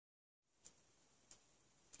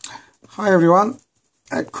Hi everyone,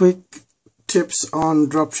 a quick tips on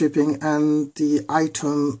dropshipping and the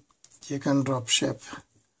item you can dropship.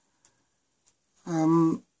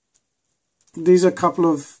 These are a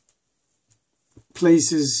couple of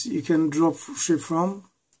places you can dropship from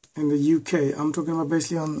in the UK. I'm talking about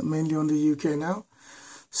basically mainly on the UK now.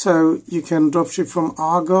 So you can dropship from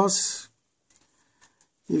Argos,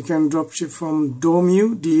 you can dropship from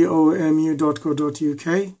Domu, domu.co.uk.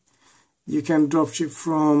 You can dropship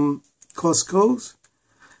from Costco's.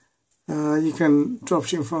 You can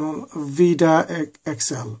dropship from Vida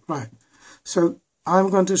XL. Right. So I'm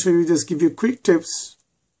going to show you this, give you quick tips.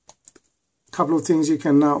 Couple of things you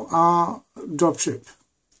can now dropship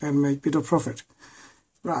and make a bit of profit.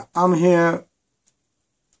 Right. I'm here.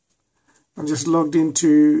 I'm just logged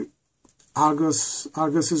into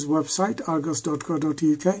Argos's website,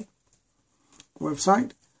 argos.co.uk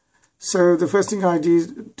website. So the first thing I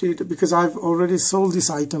did because I've already sold this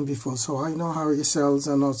item before, so I know how it sells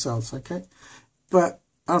and not sells, okay? But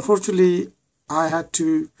unfortunately, I had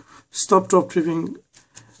to stop dropshipping.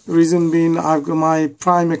 Reason being, I've got my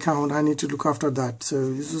Prime account. I need to look after that.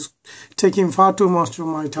 So this is taking far too much of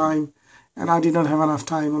my time, and I did not have enough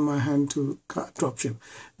time on my hand to dropship.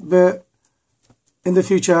 But in the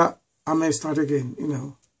future, I may start again, you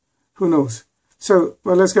know, who knows. So,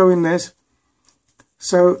 well, let's go in this.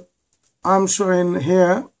 So I'm showing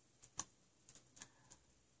here,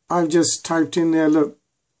 I've just typed in there, look,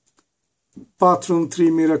 bathroom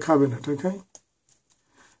 3 mirror cabinet, okay?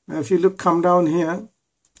 Now if you look, come down here,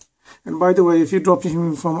 and by the way, if you drop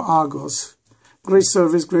him from Argos, great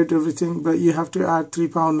service, great everything, but you have to add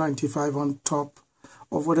 £3.95 on top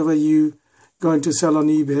of whatever you going to sell on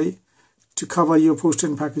eBay to cover your post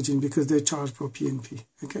and packaging, because they charge for P&P,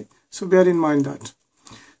 okay? So bear in mind that.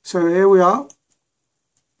 So here we are.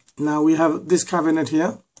 Now we have this cabinet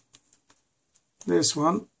here, this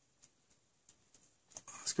one.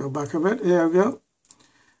 Let's go back a bit. Here we go.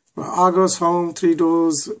 Well, Argos Home, 3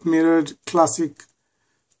 doors, mirrored, classic,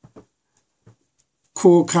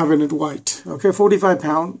 core cabinet, white. Okay,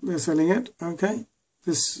 £45 they're selling it. Okay,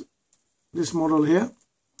 this model here.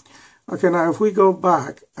 Okay, now if we go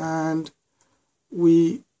back and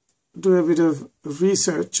we do a bit of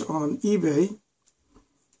research on eBay,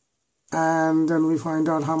 and then we find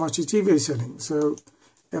out how much is eBay selling. So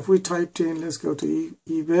if we typed in, let's go to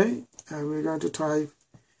eBay, and we're going to type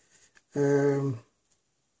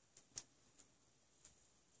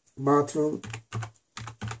bathroom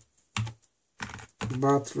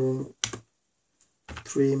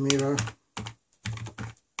 3 mirror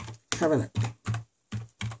cabinet.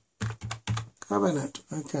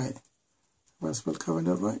 Okay, have I spelled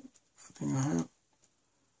cabinet right? I think I have.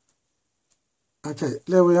 Okay,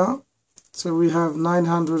 there we are. So we have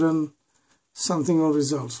 900 and something of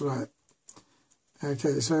results, right?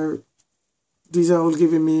 Okay, so these are all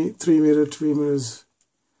giving me 3 mirrors.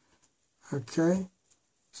 Okay,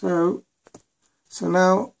 so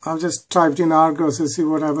now I've just typed in Argos and see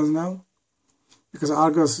what happens now, because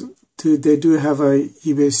Argos they do have a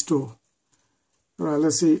eBay store. Right,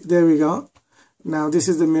 let's see. There we go. Now this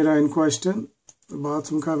is the mirror in question, the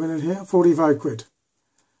bathroom cabinet here, 45 quid.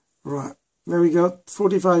 Right. There we go,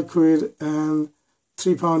 45 quid and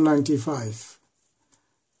 £3.95.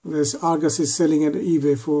 This Argos is selling at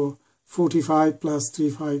eBay for 45 plus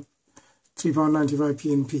 £3.95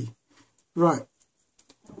 P&P. Right.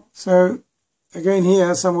 So again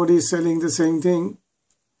here, somebody is selling the same thing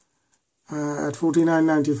at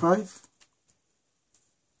 £49.95.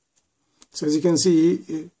 So as you can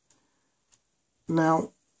see,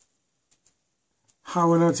 now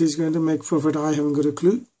how on earth he's going to make profit, I haven't got a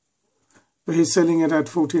clue. But he's selling it at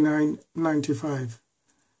 £49.95.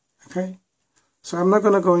 Okay, so I'm not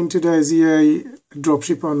going to go into the is he a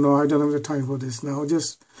dropship or no. I don't have the time for this now.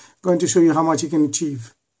 Just going to show you how much you can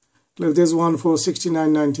achieve. Look, there's one for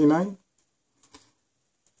 £69.99.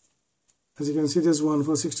 As you can see, there's one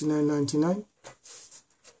for £69.99.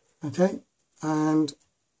 Okay, and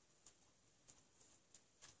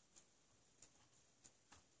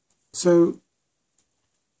so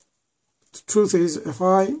the truth is, if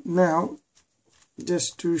I now,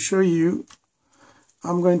 just to show you,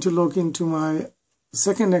 I'm going to log into my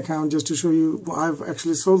second account just to show you. I've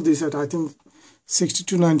actually sold this at, I think,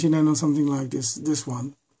 $62.99 or something like this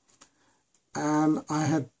one, and I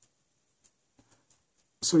had,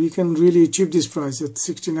 so you can really achieve this price at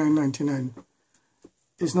 $69.99.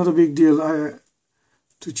 It's not a big deal to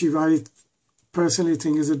achieve. I personally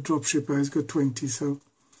think as a dropshipper it's got 20. So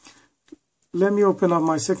let me open up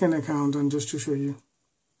my second account and just to show you.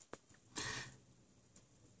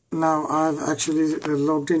 Now I've actually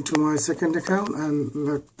logged into my second account, and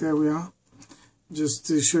look, there we are. just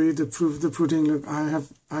to show you the proof of the pudding. Look,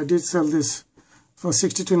 I did sell this for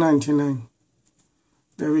 $62.99.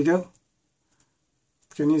 There we go.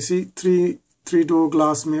 Can you see? Three door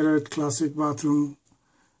glass mirrored classic bathroom.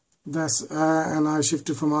 That's and I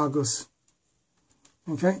shifted from Argos.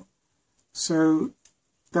 Okay, so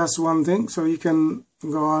that's one thing. So you can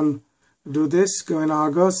go on, do this, go in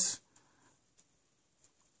Argos,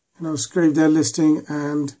 scrape their listing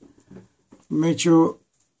and make sure.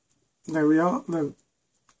 There we are. Look,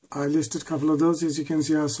 I listed a couple of those. As you can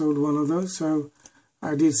see, I sold one of those. So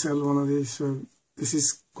I did sell one of these. So this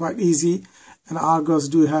is quite easy, and Argos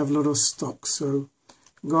do have a lot of stock. So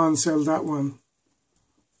go and sell that one.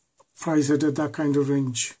 Price it at that kind of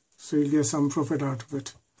range, so you'll get some profit out of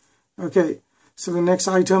it. Okay, so the next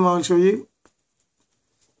item I'll show you.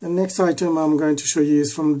 The next item I'm going to show you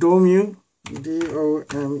is from Domu,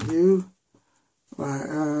 D-O-M-U,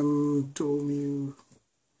 domu.co.uk.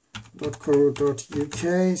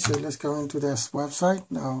 So let's go into this website.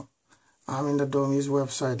 Now I'm in the Domu's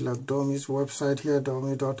website. Look, Domu's website here,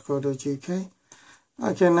 domu.co.uk.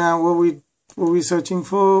 Okay, now what we searching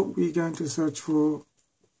for? We're going to search for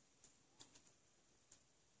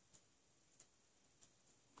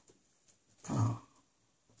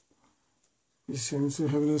it seems to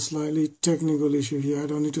have a slightly technical issue here. I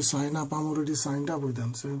don't need to sign up. I'm already signed up with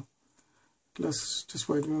them. So let's just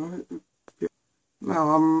wait a minute. Now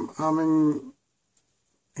I'm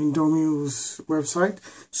in Domu's website.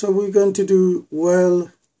 So we're going to do oil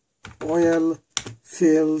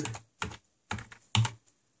filled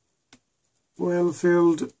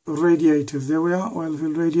radiators. There we are, oil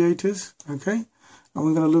filled radiators. Okay, and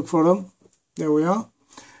we're going to look for them. There we are.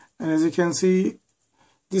 And as you can see,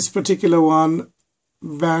 this particular one,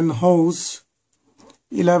 Van Hose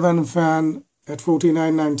 11 fan at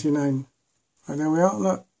 $49.99. And there we are.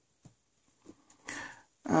 Look,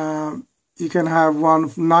 you can have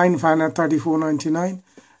 9 fan at $34.99,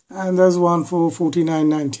 and there's one for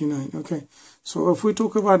 $49.99. Okay, so if we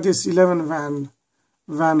talk about this 11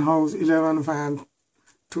 Van Hose 11 fan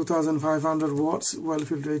 2,500 watts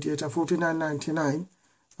well-filled radiator, $49.99.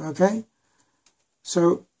 Okay,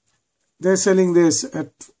 so they're selling this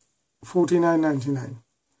at $49.99.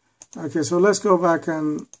 Okay, so let's go back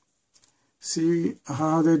and see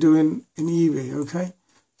how they're doing in eBay. Okay,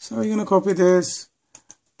 so you're gonna copy this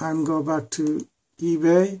and go back to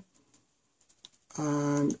eBay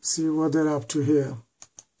and see what they're up to here.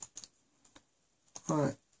 All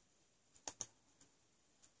right.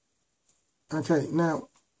 Okay, now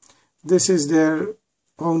this is their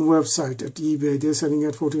own website at eBay. They're selling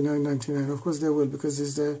at $49.99. Of course they will, because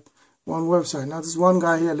it's their one website. Now there's one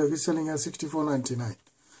guy here, look, he's selling at $64.99.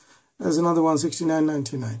 There's another one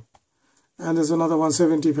 $69.99. And there's another one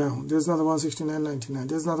 £70. There's another one $69.99.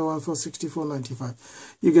 There's another one for $64.95.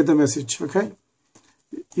 You get the message, okay?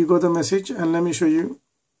 You got the message, and let me show you.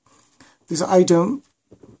 This item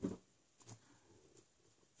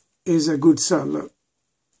is a good sell. Look.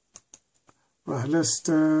 Right, let's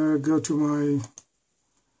go to my,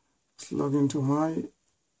 let's log into my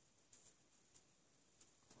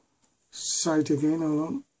site again. Hold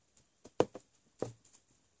on.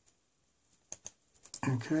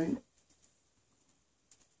 Okay.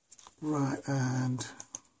 Right, and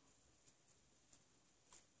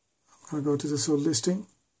I'm going to go to the sold listing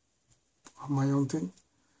of my own thing.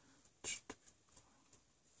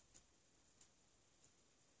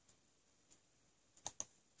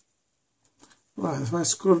 Right, if I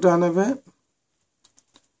scroll down a bit,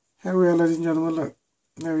 here we are, ladies and gentlemen, look,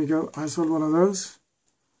 there we go. I sold one of those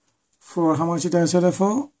for, how much did I sell it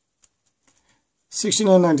for?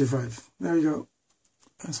 $69.95. There we go.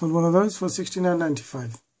 I sold one of those for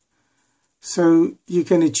 $69.95. So you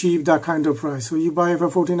can achieve that kind of price. So you buy it for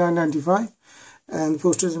 $49.95, and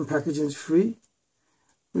postage and packaging is free.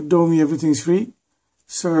 With Domi, everything's free.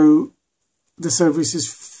 So the service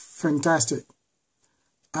is fantastic,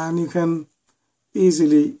 and you can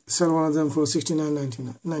easily sell one of them for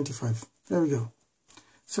 $69.95. There we go.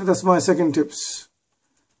 So that's my second tips.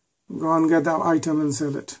 Go and get that item and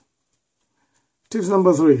sell it. Tips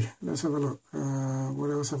number 3. Let's have a look. What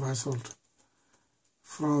else have I sold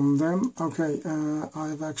from them? Okay,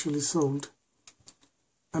 I've actually sold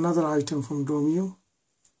another item from Domu.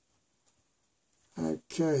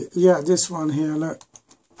 Okay, yeah, this one here, look,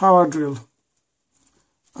 power drill.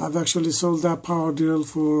 I've actually sold that power drill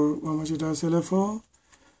for, how much did I sell it for?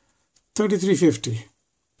 $33.50.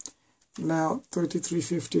 Now,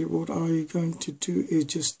 $33.50, what I'm going to do is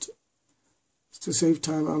just to save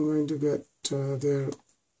time, I'm going to get their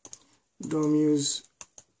Domu's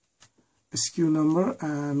SKU number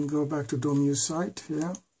and go back to Domu's site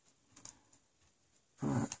here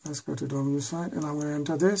Let's go to Domino side, and I'm going to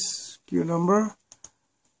enter this queue number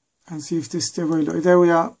and see if this is available. There we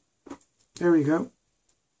are. There we go.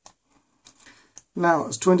 Now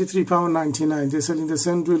it's £23.99. They're selling the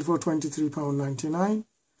same drill for £23.99.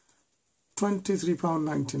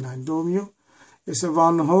 £23.99. Domino. It's a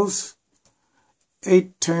one hose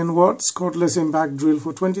 810 watts cordless impact drill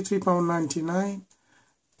for £23.99.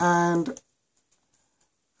 And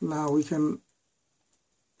now we can,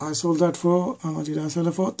 I sold that for, how much did I sell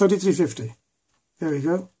it for? £33.50. There we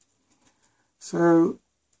go. So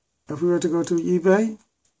if we were to go to eBay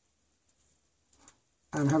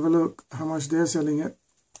and have a look how much they're selling it.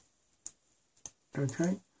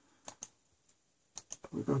 Okay.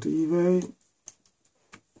 We go to eBay.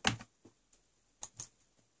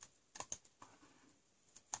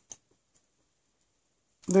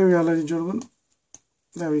 There we are, ladies and gentlemen.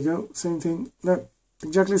 There we go. Same thing. Look,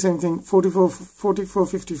 exactly same thing.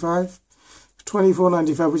 44.55,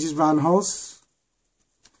 24.95, which is van house.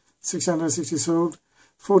 660 sold.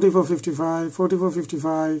 44.55,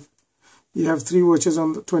 44.55. You have 3 watches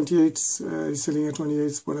on the 28s. Selling at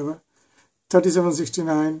 28s, whatever.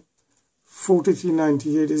 37.69,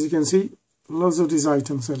 43.98. As you can see, lots of these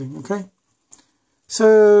items selling. Okay.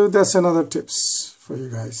 So that's another tips for you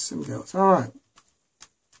guys and girls. All right.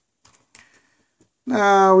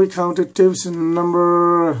 Now we counted tips in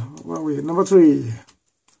number 3.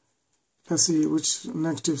 Let's see which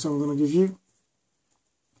next tips I'm going to give you.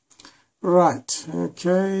 Right,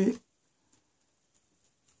 okay.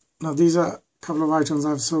 Now these are a couple of items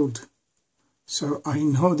I've sold, so I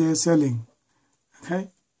know they're selling.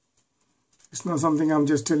 Okay, it's not something I'm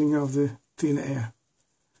just telling you of the thin air.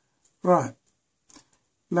 Right,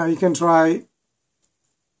 now you can try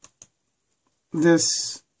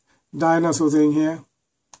this dinosaur thing here.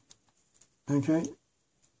 Okay,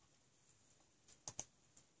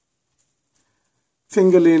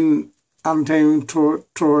 fingerling untamed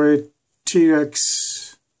Troy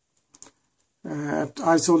T-Rex.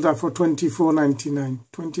 I sold that for $24.99.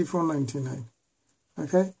 $24.99.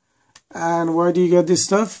 Okay, and where do you get this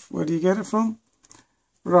stuff? Where do you get it from?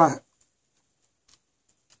 Right,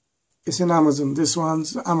 it's in Amazon. This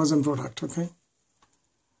one's Amazon product. Okay,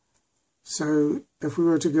 so if we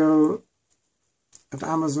were to go at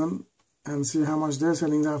Amazon and see how much they're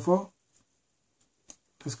selling that for,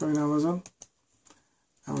 let's go in Amazon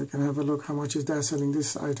and we can have a look how much is they're selling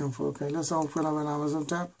this item for. Okay, let's open up an Amazon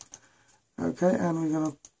tab. Okay, and we're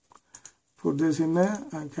gonna put this in there.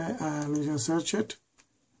 Okay, and we can search it.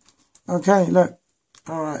 Okay, look.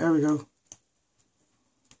 All right, here we go.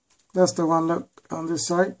 That's the one. Look on this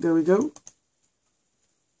side. There we go.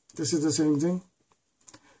 This is the same thing.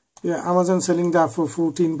 Yeah, Amazon selling that for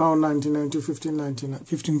 £14.99 to £15.99.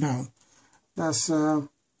 £15. That's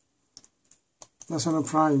on a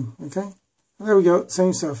Prime. Okay, there we go.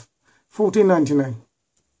 Same stuff. £14.99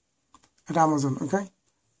 at Amazon. Okay,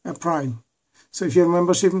 at Prime. So if you're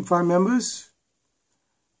membership and Prime members,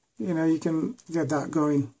 you know, you can get that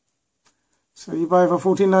going. So you buy for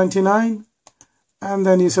 £14.99 and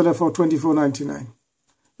then you sell it for £24.99.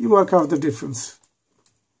 You work out the difference.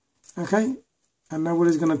 Okay, and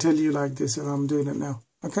nobody's going to tell you like this, and I'm doing it now.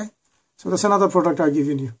 Okay, so that's another product I've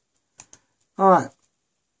given you. All right,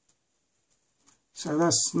 so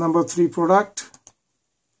that's number 3 product.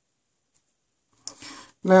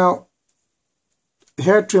 Now,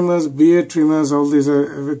 hair trimmers, beard trimmers, all these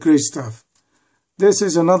are great stuff. This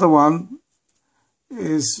is another one.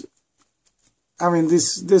 Is, I mean,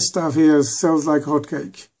 this stuff here sells like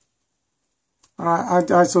hotcake. All right,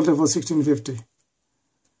 I sold it for $16.50.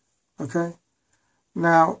 Okay,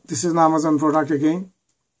 now this is an Amazon product again.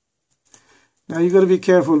 Now you got to be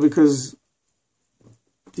careful because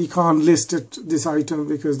you can't list it, this item,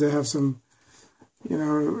 because they have some, you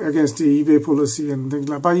know, against the eBay policy and things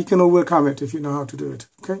like that. But you can overcome it if you know how to do it.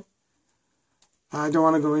 Okay, I don't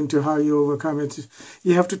want to go into how you overcome it.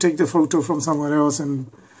 You have to take the photo from somewhere else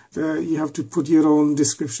and you have to put your own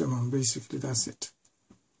description on. Basically, that's it.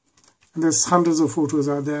 And there's hundreds of photos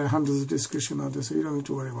out there, hundreds of description out there, so you don't need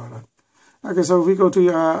to worry about that. Okay, so if we go to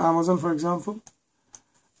Amazon, for example,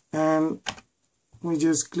 and we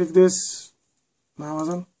just click this,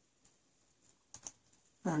 Amazon.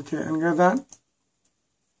 Okay, and get that.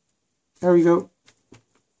 There we go.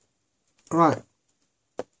 Right.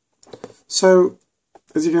 So,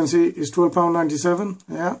 as you can see, it's £12.97.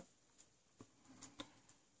 Yeah.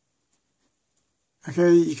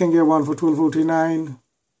 Okay, you can get one for £12.49,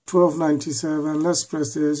 £12.97. Let's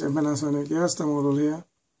press this, and Panasonic. Yes, the model here.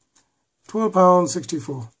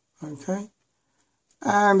 £12.64. Okay,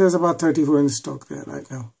 and there's about 34 in stock there right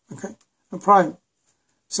now. Okay, and Prime.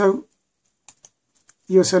 So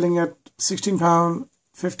you're selling at £16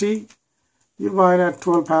 50. You buy it at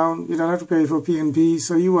 £12. You don't have to pay for P&P,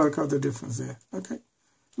 so you work out the difference there. Okay,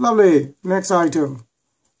 lovely. Next item.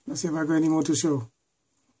 Let's see if I got any more to show.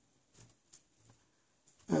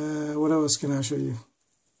 What else can I show you?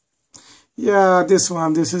 Yeah, this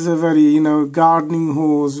one. This is a very, gardening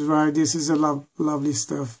hose, right? This is a lovely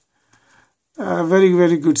stuff. Very,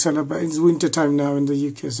 very good seller, but it's winter time now in the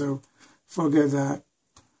UK, so forget that.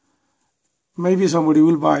 Maybe somebody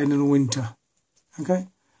will buy it in winter. Okay,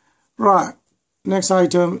 right. Next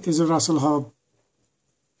item is a Russell Hub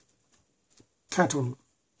kettle,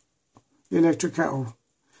 electric kettle.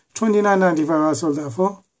 $29.95 I sold that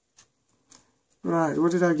for. Right, where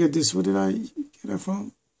did I get this? Where did I get it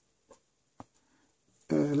from?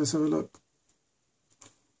 Let's have a look.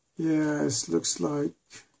 Yes, looks like.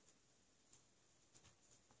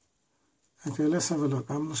 Okay, let's have a look.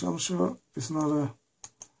 I'm sure it's not a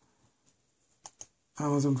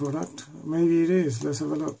Amazon product. Maybe it is. Let's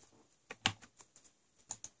have a look.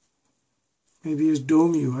 Maybe it's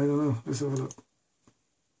Domu. I don't know. Let's have a look.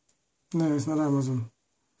 No, it's not Amazon.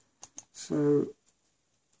 So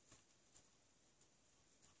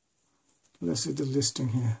let's see the listing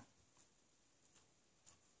here.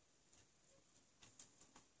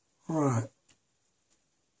 Right.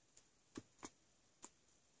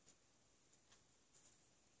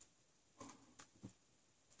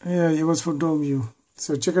 Yeah, it was for Domu.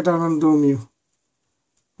 So check it out on Domu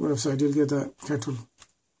website. You'll get that kettle.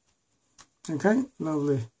 Okay,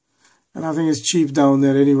 lovely. And I think it's cheap down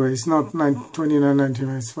there anyway. It's not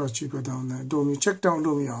 $29.99. It's far cheaper down there. Domu. Check down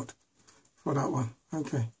Domu out for that one.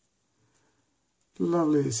 Okay.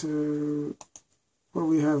 Lovely. So what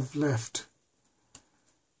we have left.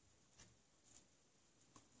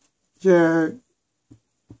 Yeah.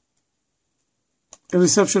 A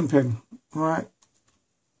reception pen. Right.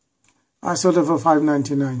 I sold it for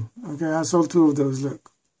 $5.99. Okay, I sold two of those.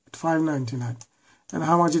 Look. At $5.99. And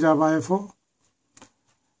how much did I buy it for?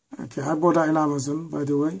 Okay, I bought it in Amazon, by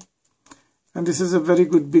the way. And this is a very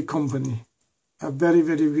good big company. A very,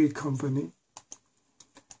 very big company.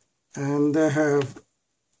 And they have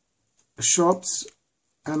shops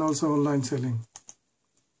and also online selling.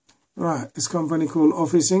 Right, this company called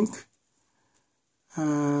Office Inc.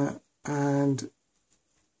 And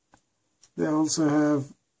they also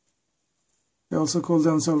call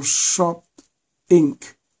themselves Shop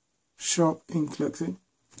Inc. Shop Inc. Look, see.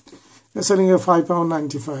 They're selling at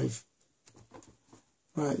 £5.95.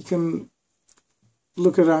 Right, you can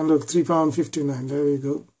look around, look, £3.59. There you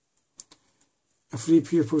go. A free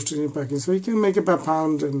peer postage and packing. So you can make about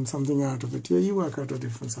 £1 and something out of it. Yeah, you work out a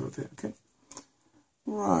difference out there, okay?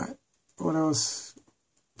 Right, what else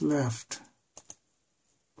left?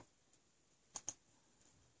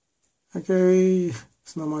 Okay,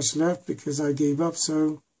 there's not much left because I gave up.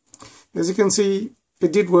 So as you can see,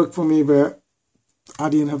 it did work for me, but I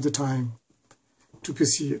didn't have the time to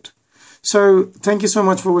pursue it. So thank you so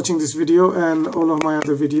much for watching this video and all of my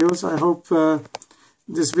other videos. I hope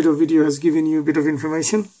this bit of video has given you a bit of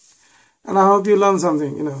information, and I hope you learn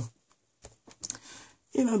something.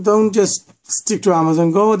 Don't just stick to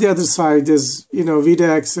Amazon. Go the other side. There's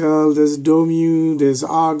Vida Excel, there's Domu, there's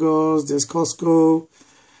Argos, there's Costco.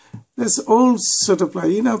 There's all sort of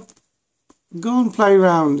go and play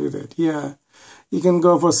around with it. Yeah. You can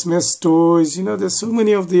go for Smith's Toys. There's so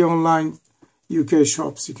many of the online UK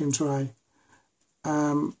shops you can try.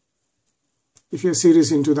 If you're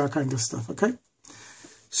serious into that kind of stuff, okay?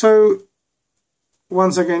 So,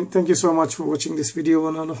 once again, thank you so much for watching this video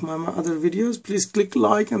and all of my other videos. Please click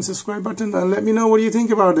like and subscribe button and let me know what you think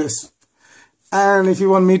about this. And if you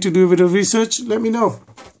want me to do a bit of research, let me know.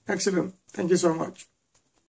 Excellent. Thank you so much.